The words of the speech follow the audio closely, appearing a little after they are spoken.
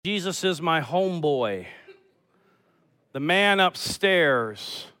Jesus is my homeboy. The man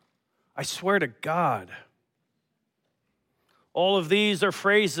upstairs. I swear to God. All of these are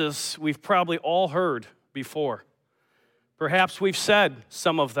phrases we've probably all heard before. Perhaps we've said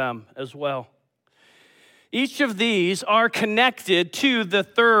some of them as well. Each of these are connected to the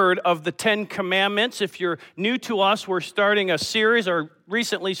third of the 10 Commandments. If you're new to us, we're starting a series, or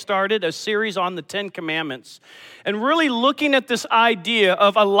recently started a series on the 10 Commandments. And really looking at this idea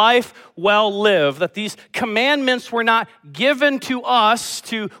of a life well lived, that these commandments were not given to us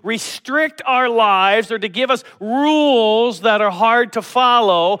to restrict our lives or to give us rules that are hard to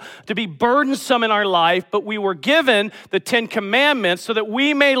follow, to be burdensome in our life, but we were given the 10 Commandments so that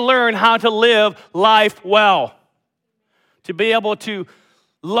we may learn how to live life well, to be able to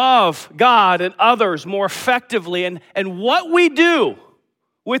love God and others more effectively. And what we do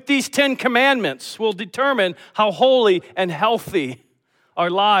with these 10 Commandments will determine how holy and healthy our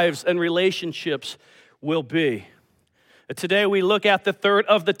lives and relationships will be. Today we look at the third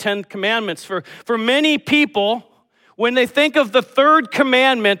of the 10 Commandments. For many people, when they think of the third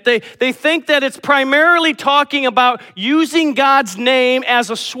commandment, they think that it's primarily talking about using God's name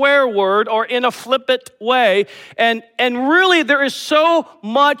as a swear word or in a flippant way. And really there is so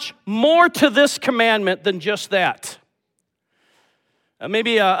much more to this commandment than just that.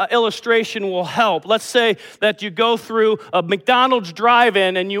 Maybe an illustration will help. Let's say that you go through a McDonald's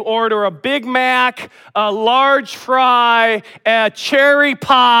drive-in and you order a Big Mac, a large fry, a cherry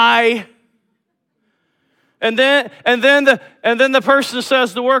pie, and then the person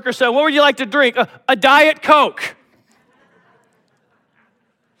says, the worker said, "What would you like to drink?" A Diet Coke.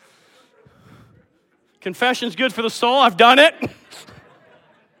 Confession's good for the soul. I've done it.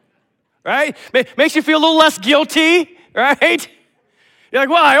 Right? Makes you feel a little less guilty, right? You're like,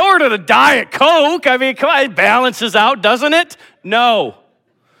 well, I ordered a Diet Coke. I mean, come on, it balances out, doesn't it? No.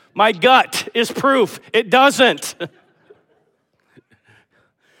 My gut is proof it doesn't.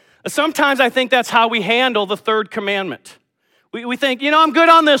 Sometimes I think that's how we handle the third commandment. We think, I'm good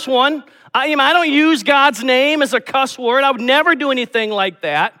on this one. I don't use God's name as a cuss word. I would never do anything like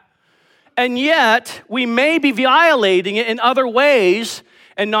that. And yet, we may be violating it in other ways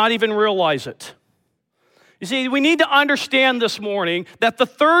and not even realize it. You see, we need to understand this morning that the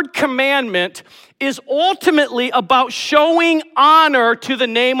third commandment is ultimately about showing honor to the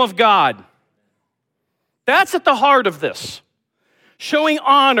name of God. That's at the heart of this. Showing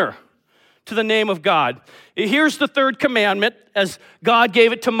honor to the name of God. Here's the third commandment as God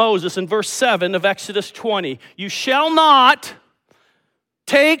gave it to Moses in verse 7 of Exodus 20. You shall not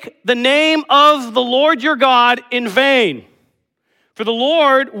take the name of the Lord your God in vain, for the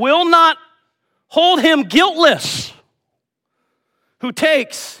Lord will not hold him guiltless who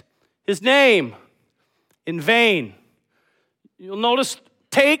takes his name in vain. You'll notice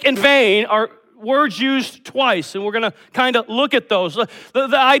take and vain are words used twice, and we're going to kind of look at those.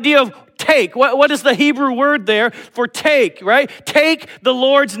 The idea of take, what is the Hebrew word there for take, right? Take the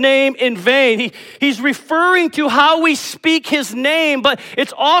Lord's name in vain. He's referring to how we speak his name, but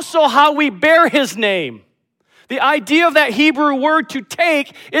it's also how we bear his name. The idea of that Hebrew word to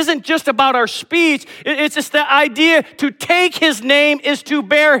take isn't just about our speech. It's just the idea to take his name is to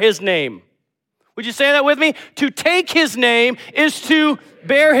bear his name. Would you say that with me? To take his name is to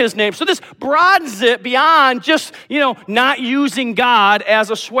bear his name. So this broadens it beyond just, not using God as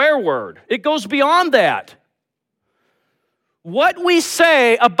a swear word. It goes beyond that. What we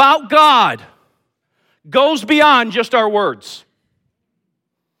say about God goes beyond just our words.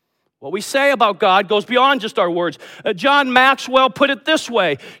 What we say about God goes beyond just our words. John Maxwell put it this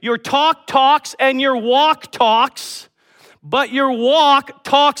way: your talk talks and your walk talks, but your walk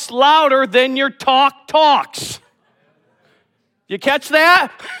talks louder than your talk talks. You catch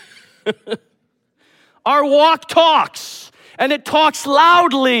that? Our walk talks, and it talks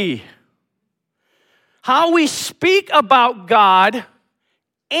loudly. How we speak about God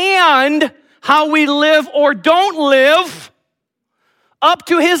and how we live or don't live up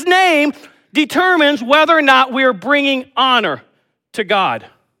to his name determines whether or not we are bringing honor to God.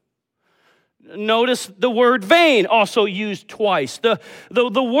 Notice the word vain also used twice. The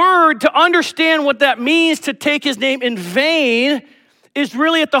word, to understand what that means to take his name in vain, is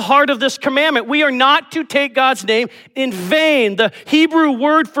really at the heart of this commandment. We are not to take God's name in vain. The Hebrew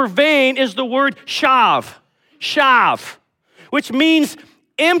word for vain is the word shav, which means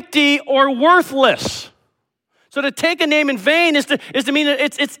empty or worthless. So to take a name in vain is to mean that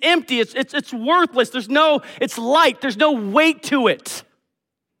it's empty, it's worthless, it's light, there's no weight to it.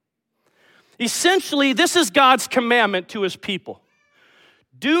 Essentially, this is God's commandment to his people.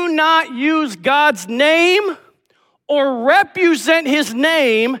 Do not use God's name or represent his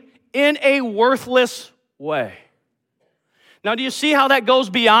name in a worthless way. Now, do you see how that goes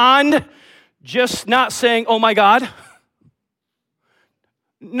beyond just not saying, oh my God?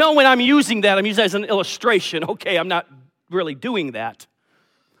 No, when I'm using that, I'm using it as an illustration. Okay, I'm not really doing that.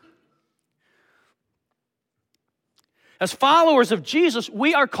 As followers of Jesus,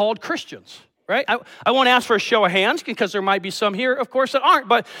 we are called Christians, right? I won't ask for a show of hands because there might be some here, of course, that aren't.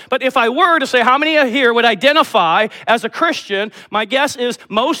 But if I were to say how many here would identify as a Christian, my guess is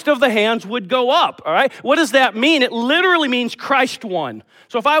most of the hands would go up, all right? What does that mean? It literally means Christ one.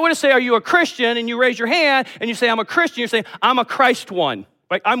 So if I were to say, are you a Christian? And you raise your hand and you say, I'm a Christian, you're saying, I'm a Christ one.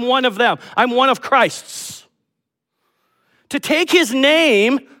 Like, I'm one of them. I'm one of Christ's. To take his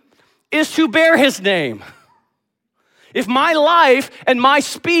name is to bear his name. If my life and my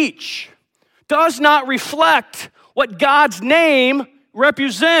speech does not reflect what God's name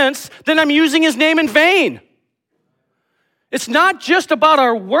represents, then I'm using his name in vain. It's not just about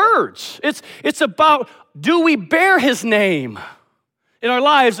our words. It's about, do we bear his name in our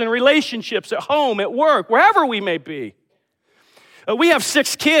lives and relationships, at home, at work, wherever we may be. We have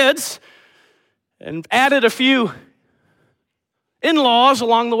 6 kids and added a few in-laws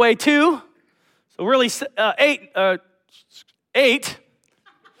along the way too. So really 8.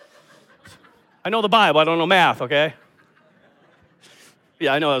 I know the Bible, I don't know math, okay?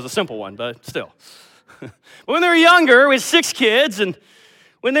 Yeah, I know that was a simple one, but still. When they were younger, we had 6 kids, and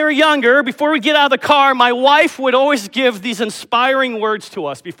when they were younger, before we get out of the car, my wife would always give these inspiring words to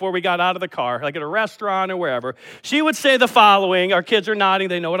us before we got out of the car, like at a restaurant or wherever. She would say the following. Our kids are nodding.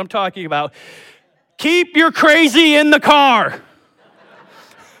 They know what I'm talking about. Keep your crazy in the car.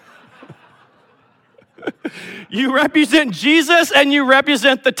 You represent Jesus and you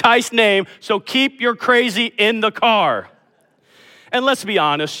represent the Tice name, so keep your crazy in the car. And let's be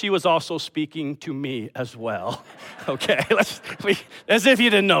honest, she was also speaking to me as well. Okay, as if you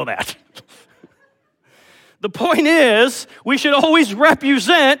didn't know that. The point is, we should always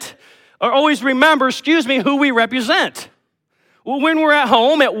represent, or always remember, who we represent. Well, when we're at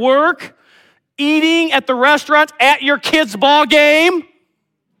home, at work, eating, at the restaurant, at your kid's ball game.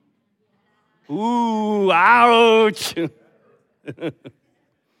 Ooh, ouch.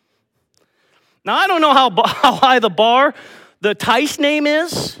 Now, I don't know how high the Tice name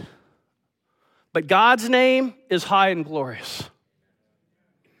is, but God's name is high and glorious.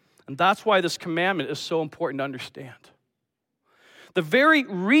 And that's why this commandment is so important to understand. The very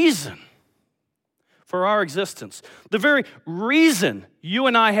reason for our existence, the very reason you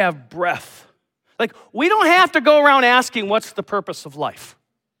and I have breath, like, we don't have to go around asking what's the purpose of life.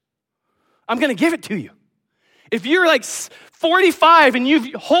 I'm going to give it to you. If you're like 45 and you've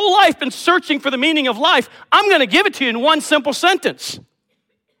your whole life been searching for the meaning of life, I'm going to give it to you in one simple sentence.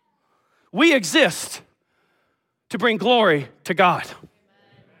 We exist to bring glory to God.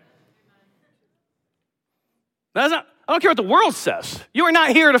 I don't care what the world says. You are not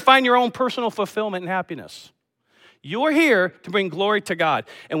here to find your own personal fulfillment and happiness. You're here to bring glory to God.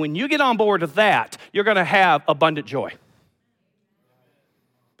 And when you get on board with that, you're going to have abundant joy.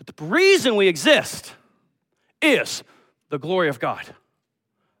 But the reason we exist is the glory of God.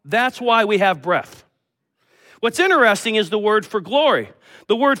 That's why we have breath. What's interesting is the word for glory.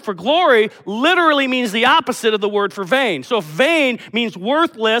 The word for glory literally means the opposite of the word for vain. So if vain means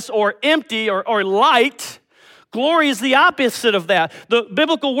worthless or empty or light, glory is the opposite of that. The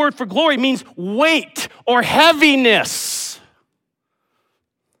biblical word for glory means weight or heaviness.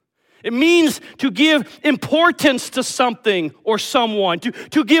 It means to give importance to something or someone.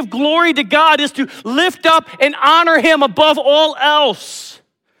 To give glory to God is to lift up and honor him above all else.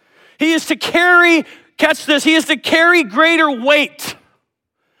 He is to carry, catch this, he is to carry greater weight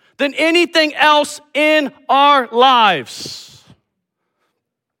than anything else in our lives.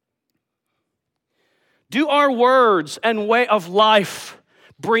 Do our words and way of life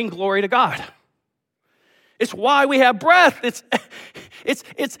bring glory to God? It's why we have breath. It's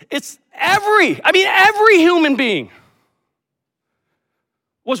every human being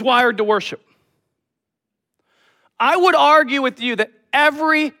was wired to worship. I would argue with you that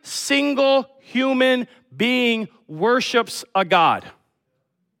every single human being worships a God.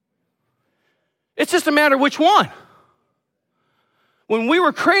 It's just a matter of which one. When we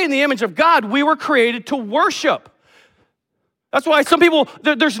were created in the image of God, we were created to worship. That's why some people,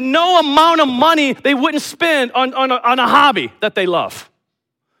 there's no amount of money they wouldn't spend on a hobby that they love.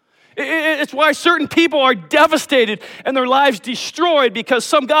 It's why certain people are devastated and their lives destroyed because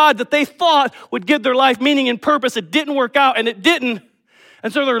some God that they thought would give their life meaning and purpose, it didn't work out, and it didn't.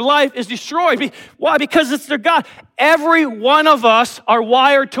 And so their life is destroyed. Why? Because it's their God. Every one of us are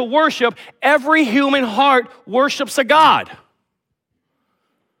wired to worship. Every human heart worships a God.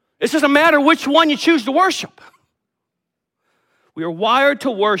 It's just a matter of which one you choose to worship. We are wired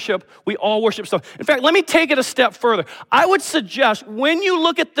to worship. We all worship stuff. In fact, let me take it a step further. I would suggest, when you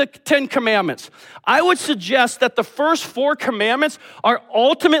look at the 10 commandments, I would suggest that the first 4 commandments are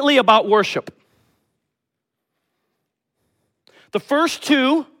ultimately about worship. The first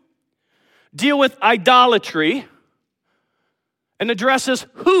 2 deal with idolatry and addresses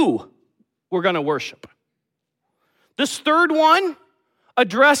who we're going to worship. This third one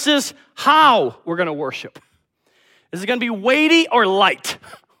addresses how we're going to worship. Is it going to be weighty or light?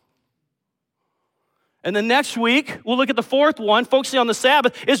 And then next week, we'll look at the fourth one, focusing on the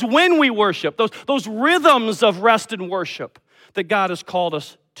Sabbath, is when we worship, those rhythms of rest and worship that God has called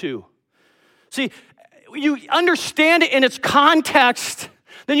us to. See, you understand it in its context,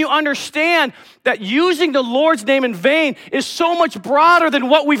 then you understand that using the Lord's name in vain is so much broader than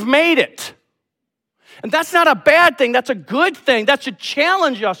what we've made it. And that's not a bad thing, that's a good thing. That should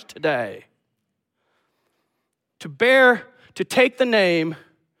challenge us today. To take the name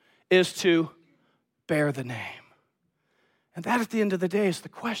is to bear the name. And that, at the end of the day, is the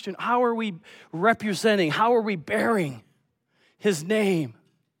question: how are we representing, how are we bearing his name?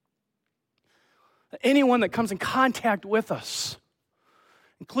 Anyone that comes in contact with us,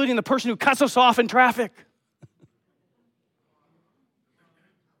 including the person who cuts us off in traffic.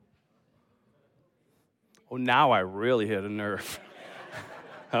 Oh, now I really hit a nerve.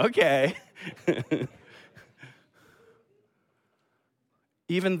 Okay.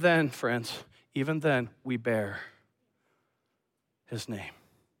 Even then, friends, even then, we bear his name.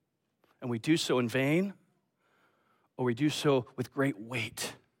 And we do so in vain, or we do so with great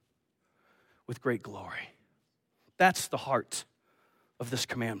weight, with great glory. That's the heart of this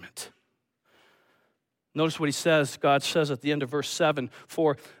commandment. Notice what he says. God says at the end of verse 7,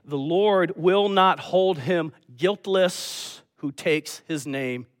 "For the Lord will not hold him guiltless who takes his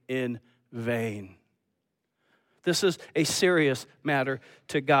name in vain." This is a serious matter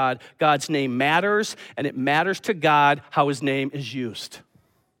to God. God's name matters, and it matters to God how his name is used.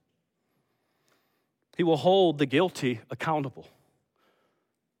 He will hold the guilty accountable.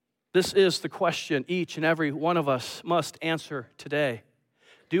 This is the question each and every one of us must answer today.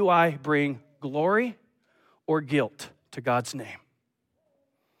 Do I bring glory or guilt to God's name?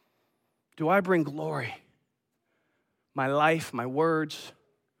 Do I bring glory? My life, my words,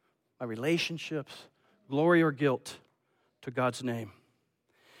 my relationships, glory or guilt to God's name?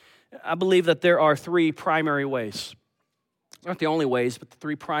 I believe that there are 3 primary ways. Not the only ways, but the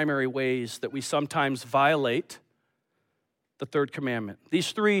 3 primary ways that we sometimes violate the 3rd commandment.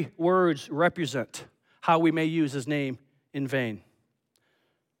 These 3 words represent how we may use his name in vain: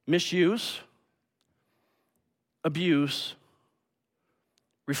 misuse, abuse,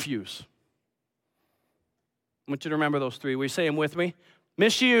 refuse. I want you to remember those 3. Will you say them with me?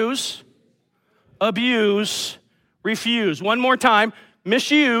 Misuse, abuse, refuse. One more time.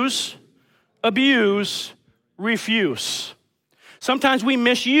 Misuse, abuse, refuse. Sometimes we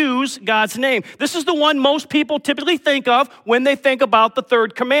misuse God's name. This is the one most people typically think of when they think about the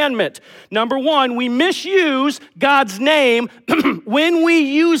 3rd commandment. Number 1, we misuse God's name when we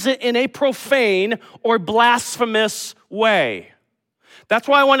use it in a profane or blasphemous way. That's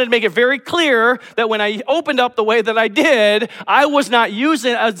why I wanted to make it very clear that when I opened up the way that I did, I was not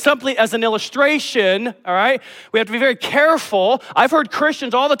using it simply as an illustration, all right? We have to be very careful. I've heard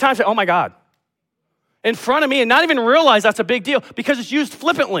Christians all the time say, "Oh my God," in front of me, and not even realize that's a big deal because it's used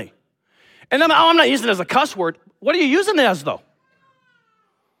flippantly. And I'm not using it as a cuss word. What are you using it as, though?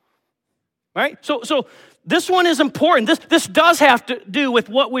 Right? So this one is important. This does have to do with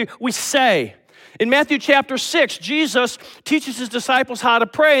what we say. In Matthew chapter 6, Jesus teaches his disciples how to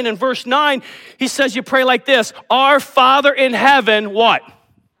pray. And in verse 9, he says you pray like this: "Our Father in heaven," what?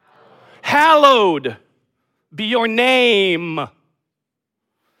 Hallowed be your name.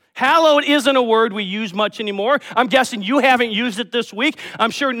 Hallowed isn't a word we use much anymore. I'm guessing you haven't used it this week.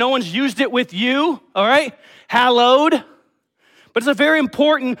 I'm sure no one's used it with you, all right? Hallowed. But it's a very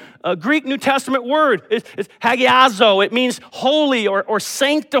important Greek New Testament word. It's hagiazo. It means holy or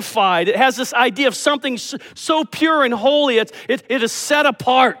sanctified. It has this idea of something so pure and holy. It is set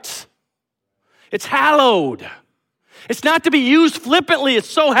apart. It's hallowed. It's not to be used flippantly. It's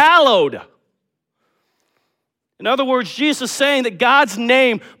so hallowed. In other words, Jesus is saying that God's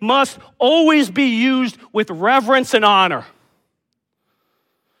name must always be used with reverence and honor.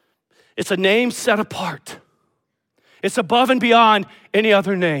 It's a name set apart. It's above and beyond any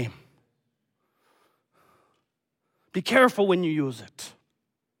other name. Be careful when you use it.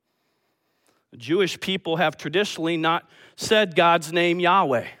 The Jewish people have traditionally not said God's name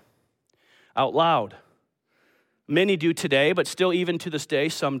Yahweh out loud. Many do today, but still even to this day,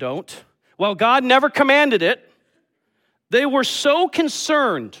 some don't. Well, God never commanded it. They were so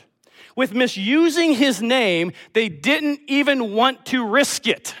concerned with misusing his name, they didn't even want to risk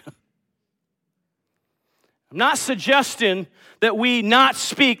it. I'm not suggesting that we not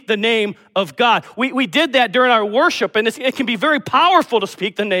speak the name of God. We did that during our worship, and it can be very powerful to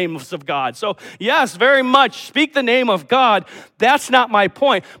speak the names of God. So yes, very much, speak the name of God. That's not my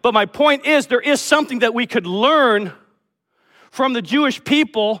point. But my point is there is something that we could learn from the Jewish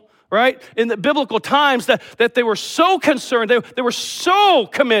people, right, in the biblical times that they were so concerned, they were so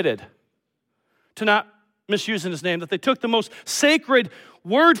committed to not misusing his name, that they took the most sacred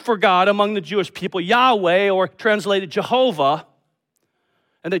word for God among the Jewish people, Yahweh, or translated Jehovah,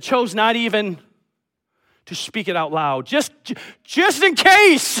 and they chose not even to speak it out loud, just in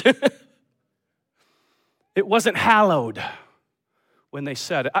case it wasn't hallowed when they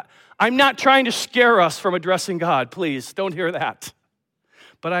said it. I'm not trying to scare us from addressing God, please, don't hear that.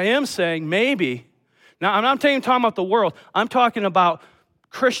 But I am saying maybe, now I'm not talking about the world, I'm talking about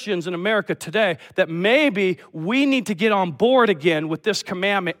Christians in America today, that maybe we need to get on board again with this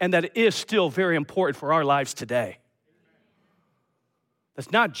commandment and that it is still very important for our lives today.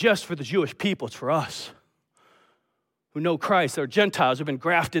 That's not just for the Jewish people, it's for us who know Christ, that are Gentiles, who have been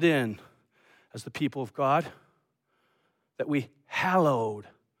grafted in as the people of God, that we hallow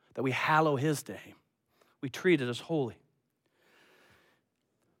his name. We treat it as holy.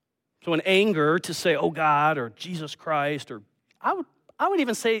 So in anger to say, oh God, or Jesus Christ, or I would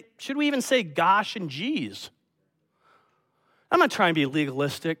even say, should we even say gosh and geez? I'm not trying to be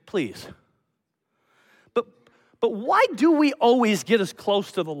legalistic, please. But why do we always get as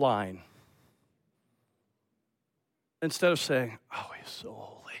close to the line instead of saying, oh, he's so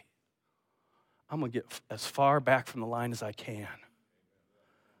holy? I'm going to get as far back from the line as I can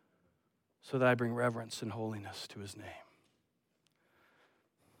so that I bring reverence and holiness to his name.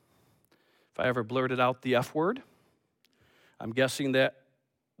 If I ever blurted out the F word, I'm guessing that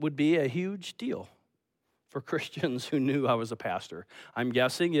would be a huge deal for Christians who knew I was a pastor. I'm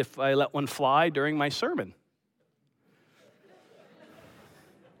guessing if I let one fly during my sermon,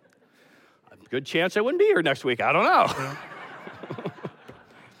 a good chance I wouldn't be here next week. I don't know.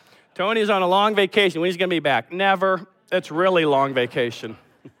 Tony's on a long vacation. When he's going to be back? Never. It's really long vacation.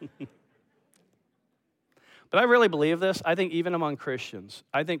 But I really believe this. I think even among Christians,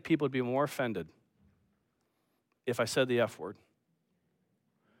 I think people would be more offended if I said the F word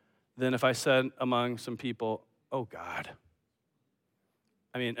than if I said among some people, oh God.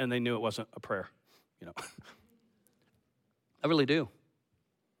 I mean, and they knew it wasn't a prayer, you know. I really do.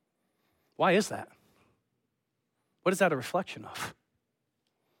 Why is that? What is that a reflection of?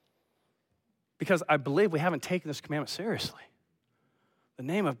 Because I believe we haven't taken this commandment seriously. The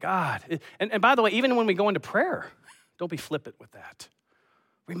name of God. And by the way, even when we go into prayer, don't be flippant with that.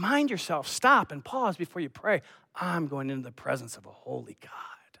 Remind yourself, stop and pause before you pray. I'm going into the presence of a holy God.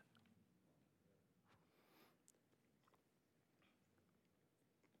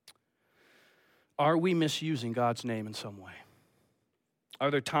 Are we misusing God's name in some way? Are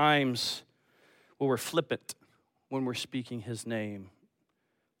there times where we're flippant when we're speaking his name?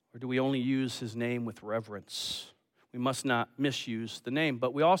 Or do we only use his name with reverence? We must not misuse the name,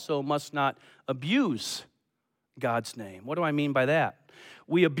 but we also must not abuse God's name. What do I mean by that?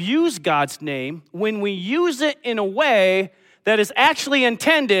 We abuse God's name when we use it in a way that is actually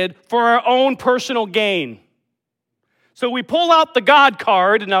intended for our own personal gain. So we pull out the God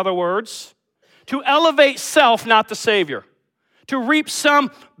card, in other words, to elevate self, not the Savior, to reap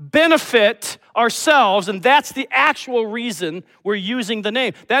some benefit ourselves, and that's the actual reason we're using the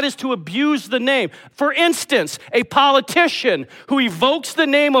name. That is to abuse the name. For instance, a politician who evokes the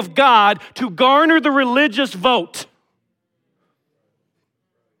name of God to garner the religious vote.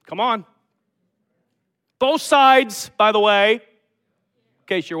 Come on. Both sides, by the way, in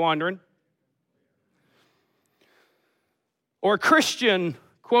case you're wondering. Or a Christian,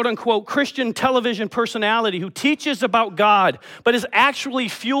 quote-unquote, Christian television personality who teaches about God, but is actually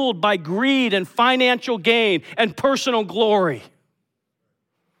fueled by greed and financial gain and personal glory.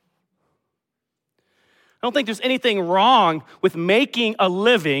 I don't think there's anything wrong with making a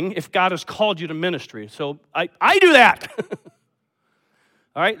living if God has called you to ministry. So I do that.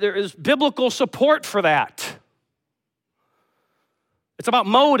 All right, there is biblical support for that. It's about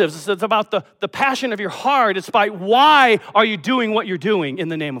motives. It's about the passion of your heart. It's about why are you doing what you're doing in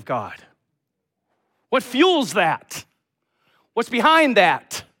the name of God? What fuels that? What's behind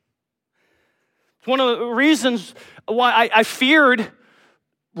that? It's one of the reasons why I feared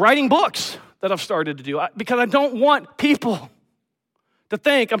writing books. that I've started to do because I don't want people to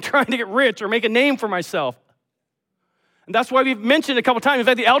think I'm trying to get rich or make a name for myself. And that's why we've mentioned a couple times. In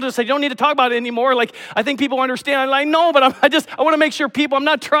fact, the elders said, you don't need to talk about it anymore. Like, I think people understand. I'm like, no, but I want to make sure I'm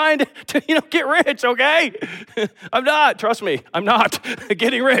not trying to get rich, okay? I'm not, trust me, I'm not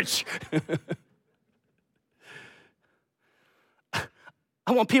getting rich.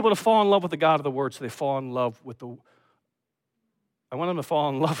 I want people to fall in love with the God of the Word, so they fall in love with I want them to fall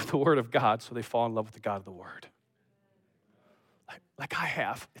in love with the Word of God, so they fall in love with the God of the Word. Like I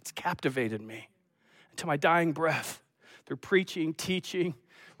have. It's captivated me. Until my dying breath, through preaching, teaching,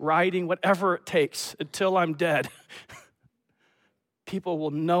 writing, whatever it takes, until I'm dead, people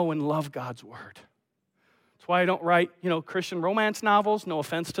will know and love God's Word. That's why I don't write, Christian romance novels. No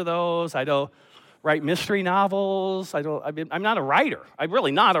offense to those. I don't write mystery novels. I'm not a writer. I'm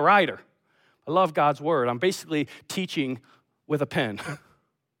really not a writer. I love God's Word. I'm basically teaching with a pen.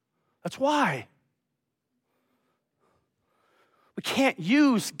 That's why. We can't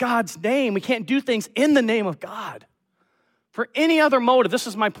use God's name. We can't do things in the name of God for any other motive. This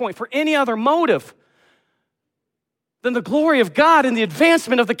is my point. For any other motive than the glory of God and the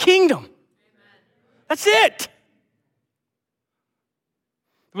advancement of the kingdom. Amen. That's it.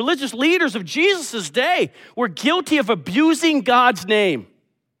 The religious leaders of Jesus' day were guilty of abusing God's name.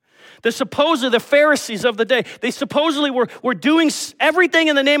 The Pharisees of the day, they supposedly were doing everything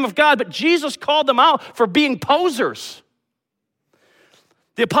in the name of God, but Jesus called them out for being posers.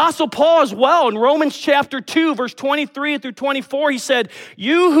 The Apostle Paul as well, in Romans chapter 2, verse 23 through 24, he said,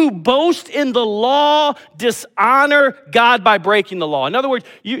 you who boast in the law dishonor God by breaking the law. In other words,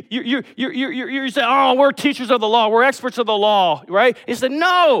 you say, oh, we're teachers of the law, we're experts of the law, right? He said,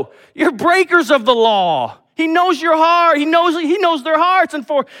 no, you're breakers of the law. He knows your heart. He knows their hearts. And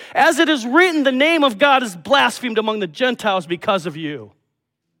for, as it is written, the name of God is blasphemed among the Gentiles because of you.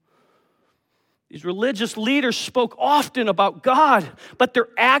 These religious leaders spoke often about God, but their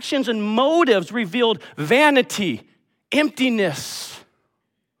actions and motives revealed vanity, emptiness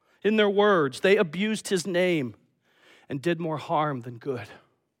in their words. They abused his name and did more harm than good.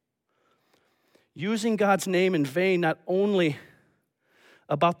 Using God's name in vain, not only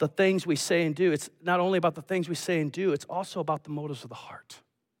about the things we say and do. It's not only about the things we say and do, it's also about the motives of the heart.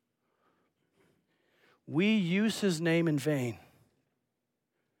 We use his name in vain,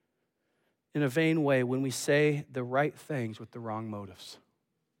 in a vain way, when we say the right things with the wrong motives.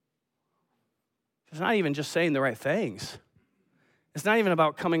 It's not even just saying the right things. It's not even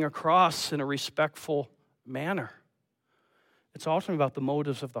about coming across in a respectful manner. It's also about the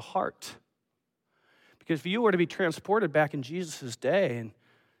motives of the heart. Because if you were to be transported back in Jesus' day and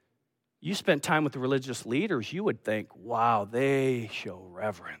you spent time with the religious leaders, you would think, wow, they show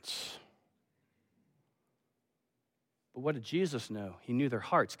reverence. But what did Jesus know? He knew their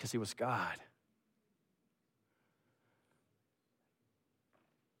hearts because he was God.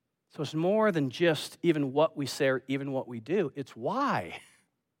 So it's more than just even what we say or even what we do. It's why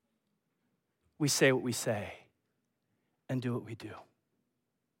we say what we say and do what we do.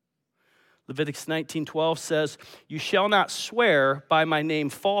 Leviticus 19:12 says, you shall not swear by my name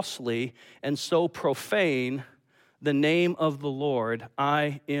falsely and so profane the name of the Lord.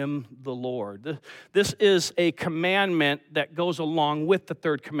 I am the Lord. This is a commandment that goes along with the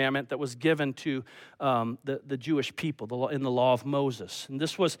third commandment that was given to the Jewish people in the law of Moses. And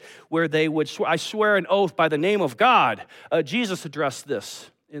this was where they would swear, I swear an oath by the name of God. Jesus addressed this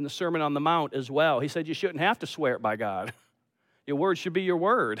in the Sermon on the Mount as well. He said you shouldn't have to swear it by God. Your word should be your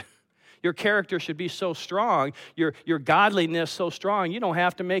word. Your character should be so strong, your godliness so strong, you don't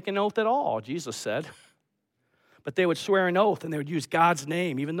have to make an oath at all, Jesus said. But they would swear an oath, and they would use God's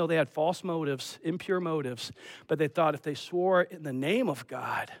name, even though they had false motives, impure motives. But they thought if they swore in the name of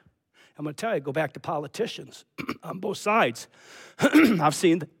God, I'm going to tell you, go back to politicians on both sides.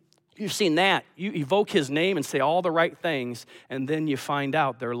 You've seen that. You evoke his name and say all the right things, and then you find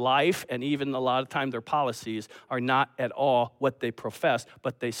out their life and even a lot of time their policies are not at all what they profess,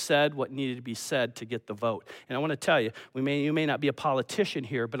 but they said what needed to be said to get the vote. And I want to tell you, you may not be a politician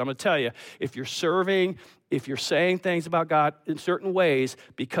here, but I'm going to tell you, if you're serving, if you're saying things about God in certain ways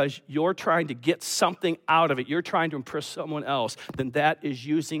because you're trying to get something out of it, you're trying to impress someone else, then that is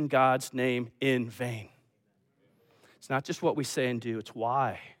using God's name in vain. It's not just what we say and do, it's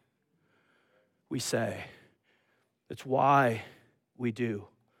why we say. It's why we do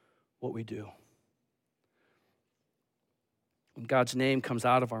what we do. When God's name comes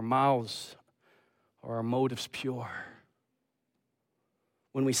out of our mouths, are our motives pure?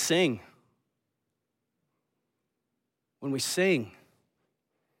 When we sing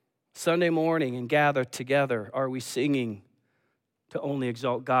Sunday morning and gather together, are we singing to only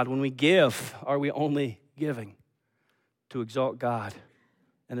exalt God? When we give, are we only giving to exalt God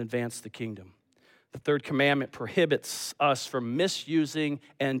and advance the kingdom? The third commandment prohibits us from misusing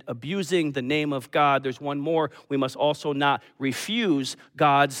and abusing the name of God. There's one more. We must also not refuse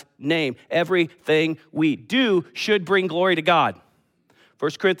God's name. Everything we do should bring glory to God.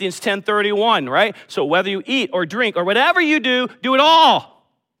 1 Corinthians 10:31, right? So whether you eat or drink or whatever you do, do it all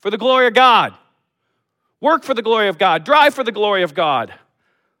for the glory of God. Work for the glory of God. Drive for the glory of God.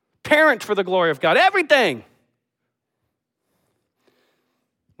 Parent for the glory of God. Everything.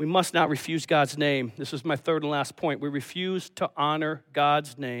 We must not refuse God's name. This is my third and last point. We refuse to honor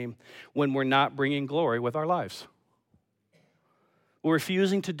God's name when we're not bringing glory with our lives. We're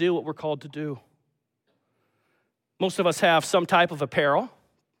refusing to do what we're called to do. Most of us have some type of apparel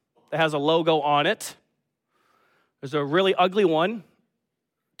that has a logo on it. There's a really ugly one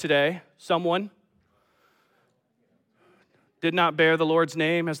today. Someone did not bear the Lord's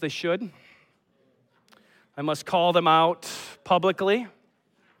name as they should. I must call them out publicly.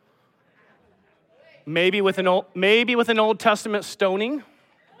 Maybe with an Old Testament stoning.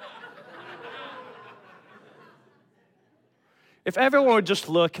 If everyone would just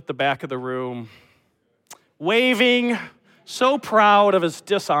look at the back of the room, waving, so proud of his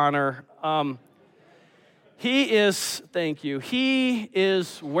dishonor. He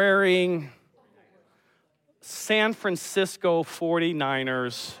is wearing San Francisco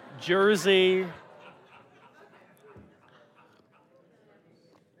 49ers jersey.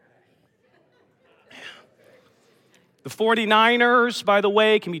 The 49ers, by the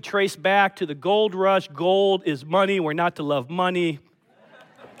way, can be traced back to the gold rush. Gold is money. We're not to love money.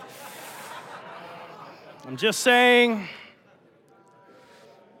 I'm just saying.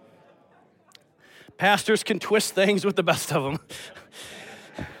 Pastors can twist things with the best of them.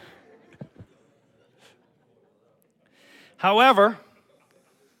 However,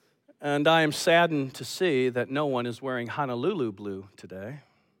 and I am saddened to see that no one is wearing Honolulu blue today.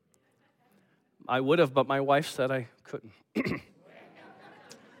 I would have, but my wife said I couldn't.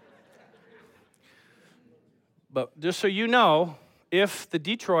 But just so you know, if the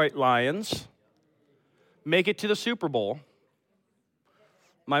Detroit Lions make it to the Super Bowl,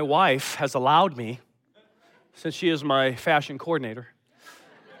 my wife has allowed me, since she is my fashion coordinator,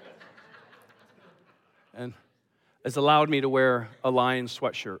 and has allowed me to wear a Lions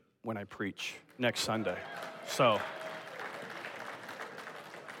sweatshirt when I preach next Sunday. So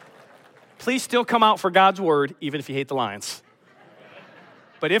please still come out for God's word, even if you hate the Lions.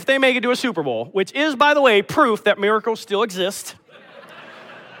 But if they make it to a Super Bowl, which is, by the way, proof that miracles still exist,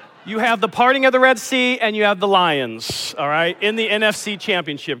 you have the parting of the Red Sea and you have the Lions, all right, in the NFC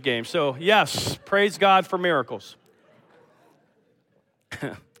Championship game. So, yes, praise God for miracles.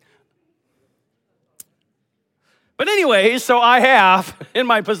 But anyway, so I have in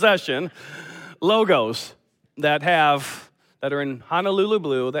my possession logos that are in Honolulu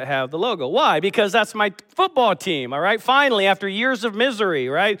blue that have the logo. Why? Because that's my football team, all right? Finally, after years of misery,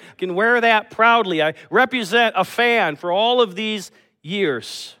 right, I can wear that proudly. I represent a fan for all of these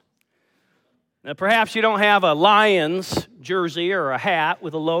years. Now, perhaps you don't have a Lions jersey or a hat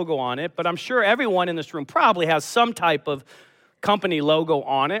with a logo on it, but I'm sure everyone in this room probably has some type of company logo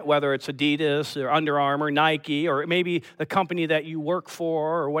on it, whether it's Adidas or Under Armour, Nike, or maybe the company that you work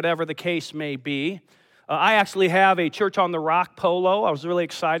for or whatever the case may be. I actually have a Church on the Rock polo. I was really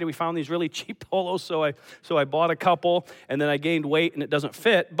excited. We found these really cheap polos, so I bought a couple, and then I gained weight, and it doesn't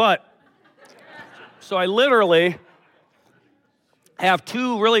fit. But, so I literally have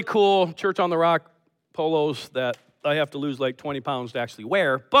two really cool Church on the Rock polos that I have to lose like 20 pounds to actually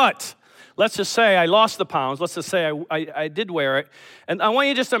wear. But let's just say I lost the pounds. Let's just say I did wear it. And I want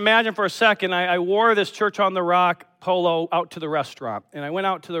you to just imagine for a second, I wore this Church on the Rock polo out to the restaurant. And I went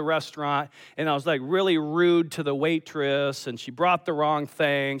out to the restaurant, and I was like really rude to the waitress, and she brought the wrong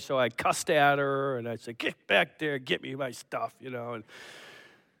thing, so I cussed at her, and I said, "Get back there, get me my stuff," you know. And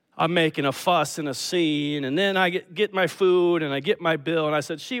I'm making a fuss and a scene, and then I get my food, and I get my bill, and I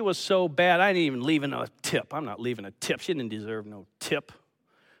said, she was so bad, I didn't even leave a tip. I'm not leaving a tip. She didn't deserve no tip.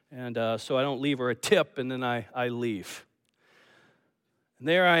 And so I don't leave her a tip, and then I leave. And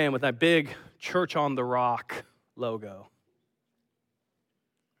there I am with that big Church on the Rock logo.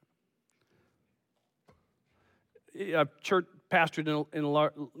 I've pastored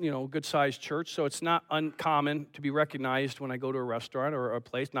in a good-sized church, so it's not uncommon to be recognized when I go to a restaurant or a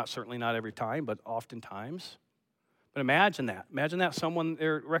place. Certainly not every time, but oftentimes. But imagine that. Imagine that someone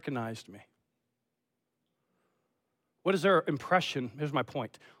there recognized me. What is their impression? Here's my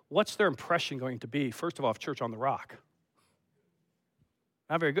point. What's their impression going to be, first of all, of Church on the Rock?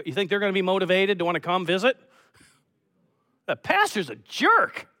 Not very good. You think they're going to be motivated to want to come visit? The pastor's a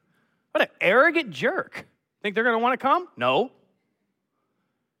jerk. What an arrogant jerk. Think they're going to want to come? No.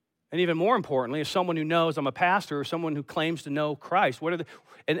 And even more importantly, as someone who knows I'm a pastor or someone who claims to know Christ, what are they,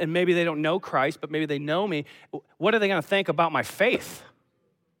 and maybe they don't know Christ, but maybe they know me, what are they going to think about my faith?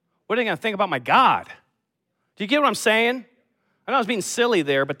 What are they going to think about my God? Do you get what I'm saying? I know I was being silly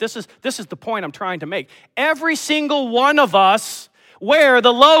there, but this is the point I'm trying to make. Every single one of us wear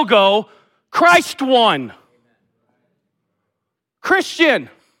the logo, Christ one. Christian.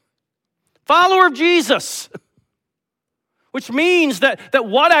 Follower of Jesus. Which means that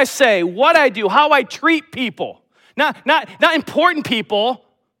what I say, what I do, how I treat people, not important people,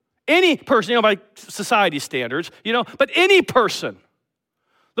 any person, by society standards, but any person.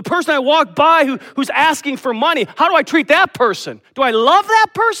 The person I walk by who's asking for money, how do I treat that person? Do I love that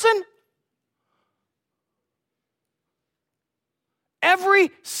person? Every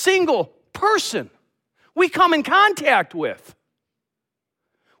single person we come in contact with,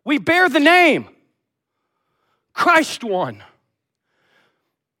 we bear the name. Christ one.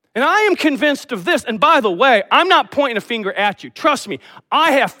 And I am convinced of this. And by the way, I'm not pointing a finger at you. Trust me,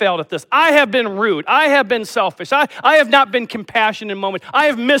 I have failed at this. I have been rude. I have been selfish. I have not been compassionate in moments. I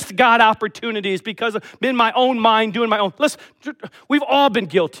have missed God opportunities because I've been in my own mind doing my own. Listen, we've all been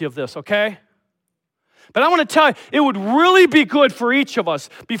guilty of this, okay? But I want to tell you, it would really be good for each of us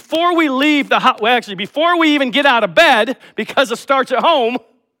before we leave the house, before we even get out of bed, because it starts at home,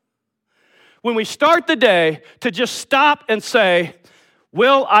 when we start the day, to just stop and say,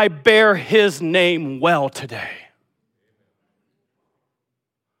 will I bear his name well today?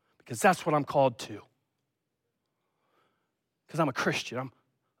 Because that's what I'm called to. Because I'm a Christian. I'm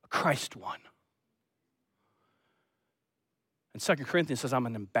a Christ one. And 2 Corinthians says I'm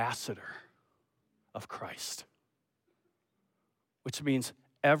an ambassador of Christ. Which means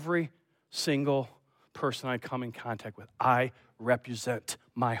every single person I come in contact with, I represent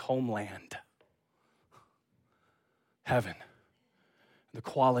my homeland. Heaven, the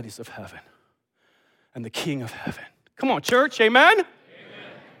qualities of heaven, and the King of heaven. Come on, church, amen? Amen.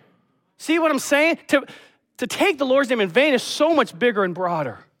 See what I'm saying? To take the Lord's name in vain is so much bigger and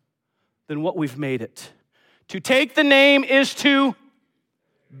broader than what we've made it. To take the name is to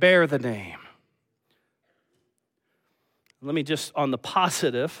bear the name. Let me just, on the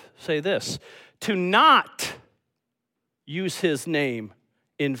positive, say this. To not use his name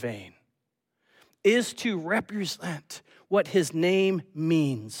in vain is to represent what his name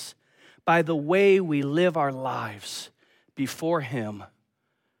means by the way we live our lives before him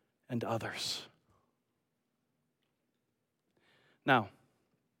and others. Now,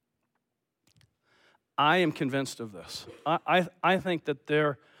 I am convinced of this. I think that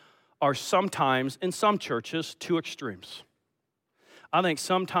there are sometimes, in some churches, two extremes. I think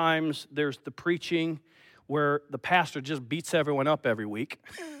sometimes there's the preaching where the pastor just beats everyone up every week,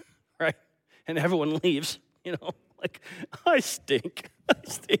 right? And everyone leaves, like, I stink,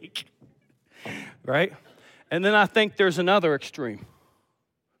 right? And then I think there's another extreme,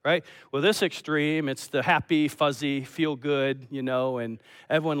 right? Well, this extreme, it's the happy, fuzzy, feel good, and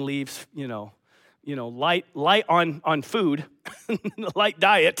everyone leaves, light on food, light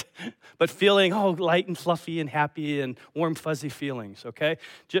diet, but feeling, light and fluffy and happy and warm, fuzzy feelings, okay?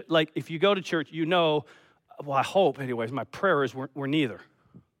 Just like if you go to church, I hope anyways, my prayer is we're neither.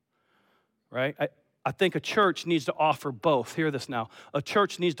 Right? I think a church needs to offer both. Hear this now. A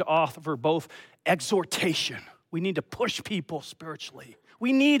church needs to offer both exhortation. We need to push people spiritually.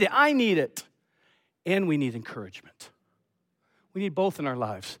 We need it. I need it. And we need encouragement. We need both in our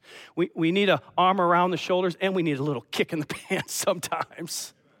lives. We need an arm around the shoulders, and we need a little kick in the pants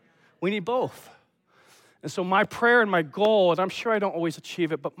sometimes. We need both. And so my prayer and my goal, and I'm sure I don't always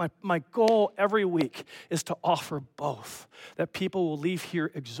achieve it, but my goal every week is to offer both. That people will leave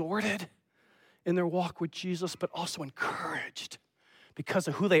here exhorted in their walk with Jesus, but also encouraged because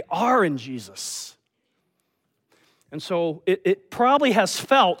of who they are in Jesus. And so it probably has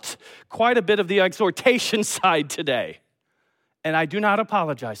felt quite a bit of the exhortation side today. And I do not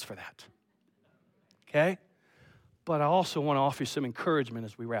apologize for that. Okay? But I also want to offer you some encouragement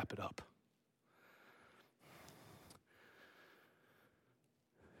as we wrap it up.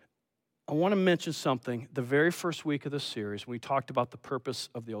 I want to mention something. The very first week of this series, we talked about the purpose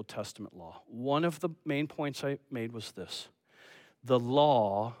of the Old Testament law. One of the main points I made was this. The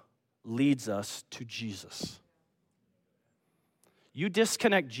law leads us to Jesus. You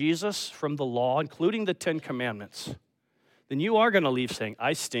disconnect Jesus from the law, including the 10 Commandments, then you are going to leave saying,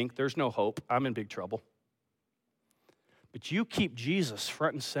 I stink, there's no hope, I'm in big trouble. But you keep Jesus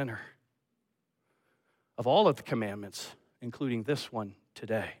front and center of all of the commandments, including this one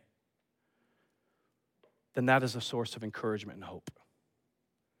today. then that is a source of encouragement and hope.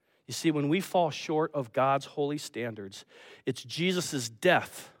 You see, when we fall short of God's holy standards, it's Jesus'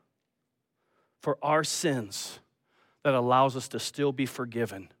 death for our sins that allows us to still be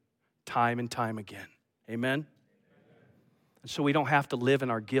forgiven time and time again. Amen? And so we don't have to live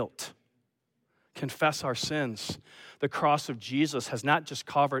in our guilt. Confess our sins. The cross of Jesus has not just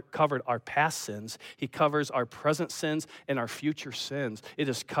covered our past sins, he covers our present sins and our future sins. It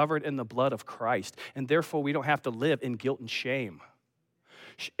is covered in the blood of Christ, and therefore we don't have to live in guilt and shame.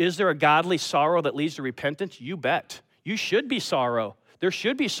 Is there a godly sorrow that leads to repentance? You bet. You should be sorrow. There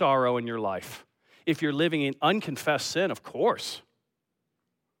should be sorrow in your life. If you're living in unconfessed sin, of course.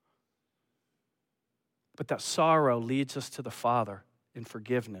 But that sorrow leads us to the Father in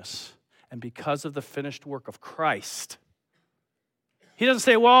forgiveness. And because of the finished work of Christ, he doesn't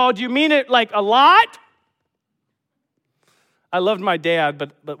say, well, do you mean it like a lot? I loved my dad,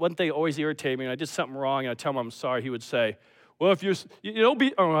 but one thing always irritated me, and I did something wrong, and I tell him I'm sorry, he would say, well, if you don't be,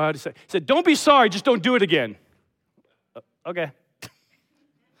 I don't know how to say, he said, don't be sorry, just don't do it again. Okay.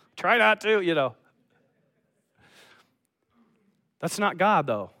 Try not to, That's not God,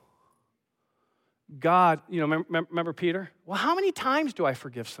 though. God, remember Peter? Well, how many times do I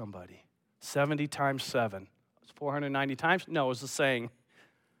forgive somebody? 70 times 7. It's 490 times? No, it was the saying.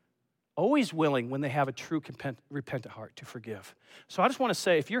 Always willing when they have a true repentant heart to forgive. So I just want to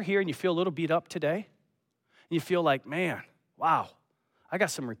say, if you're here and you feel a little beat up today, and you feel like, man, wow, I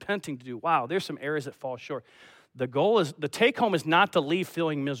got some repenting to do. Wow, there's some areas that fall short. The take home is not to leave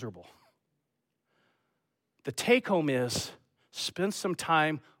feeling miserable. The take home is spend some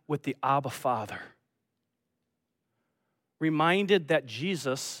time with the Abba Father. Reminded that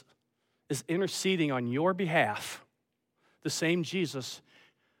Jesus is interceding on your behalf, the same Jesus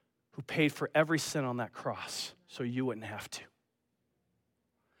who paid for every sin on that cross so you wouldn't have to.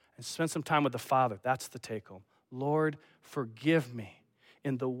 And spend some time with the Father. That's the take home. Lord, forgive me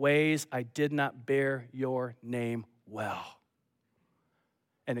in the ways I did not bear your name well.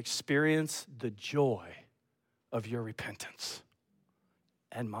 And experience the joy of your repentance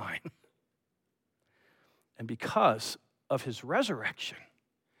and mine. And because of his resurrection,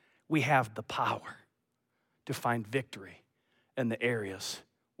 we have the power to find victory in the areas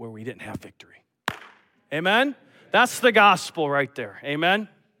where we didn't have victory. Amen? That's the gospel right there. Amen?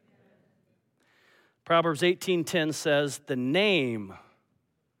 Proverbs 18:10 says, the name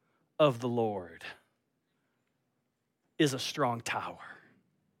of the Lord is a strong tower.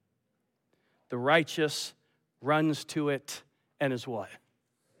 The righteous runs to it and is what?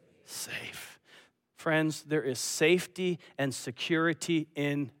 Safe. Friends, there is safety and security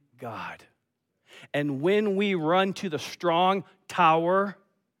in God. And when we run to the strong tower,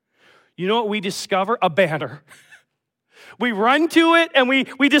 you know what we discover? A banner. We run to it and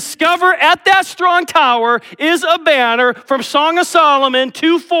we discover at that strong tower is a banner from Song of Solomon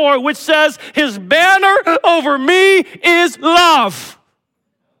 2:4, which says, his banner over me is love.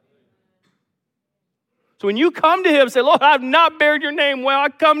 So when you come to him and say, Lord, I have not bared your name well, I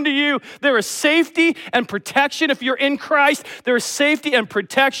come to you. There is safety and protection. If you're in Christ, there is safety and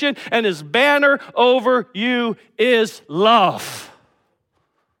protection, and his banner over you is love.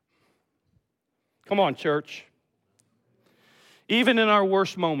 Come on, church. Even in our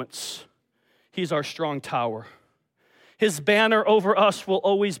worst moments, he's our strong tower. His banner over us will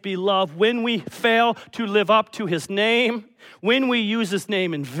always be love. When we fail to live up to his name, when we use his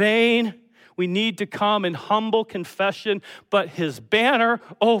name in vain, we need to come in humble confession, but his banner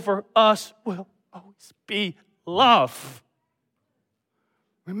over us will always be love.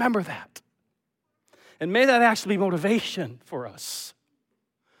 Remember that. And may that actually be motivation for us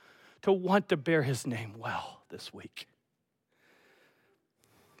to want to bear his name well this week.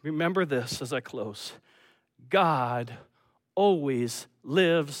 Remember this as I close. God always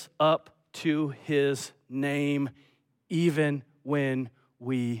lives up to his name, even when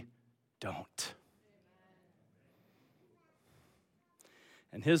we don't.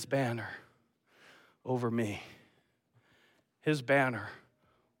 And his banner over me, his banner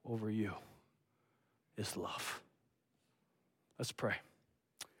over you is love. Let's pray.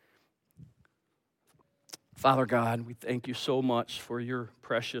 Father God, we thank you so much for your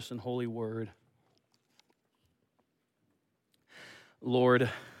precious and holy word. Lord,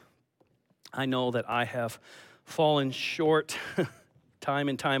 I know that I have fallen short time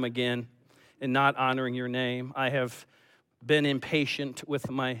and time again in not honoring your name. I have been impatient with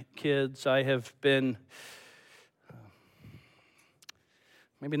my kids. I have been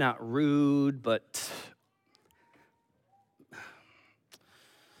maybe not rude, but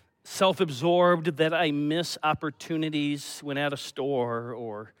self-absorbed, that I miss opportunities when at a store,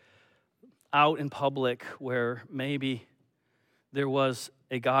 or out in public where maybe there was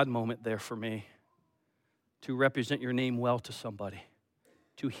a God moment there for me to represent your name well to somebody,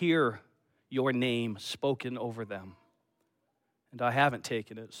 to hear your name spoken over them. And I haven't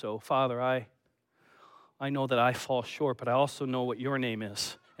taken it. So, Father, I know that I fall short, but I also know what your name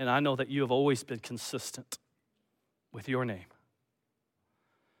is. And I know that you have always been consistent with your name.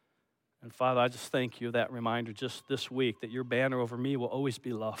 And Father, I just thank you that reminder just this week that your banner over me will always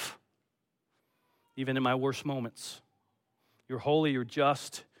be love, even in my worst moments. You're holy, you're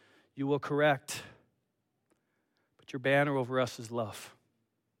just, you will correct, but your banner over us is love.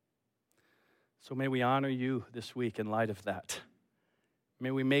 So may we honor you this week in light of that.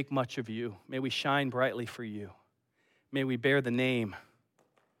 May we make much of you. May we shine brightly for you. May we bear the name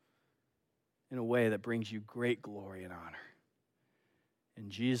in a way that brings you great glory and honor. In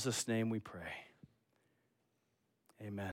Jesus' name we pray. Amen.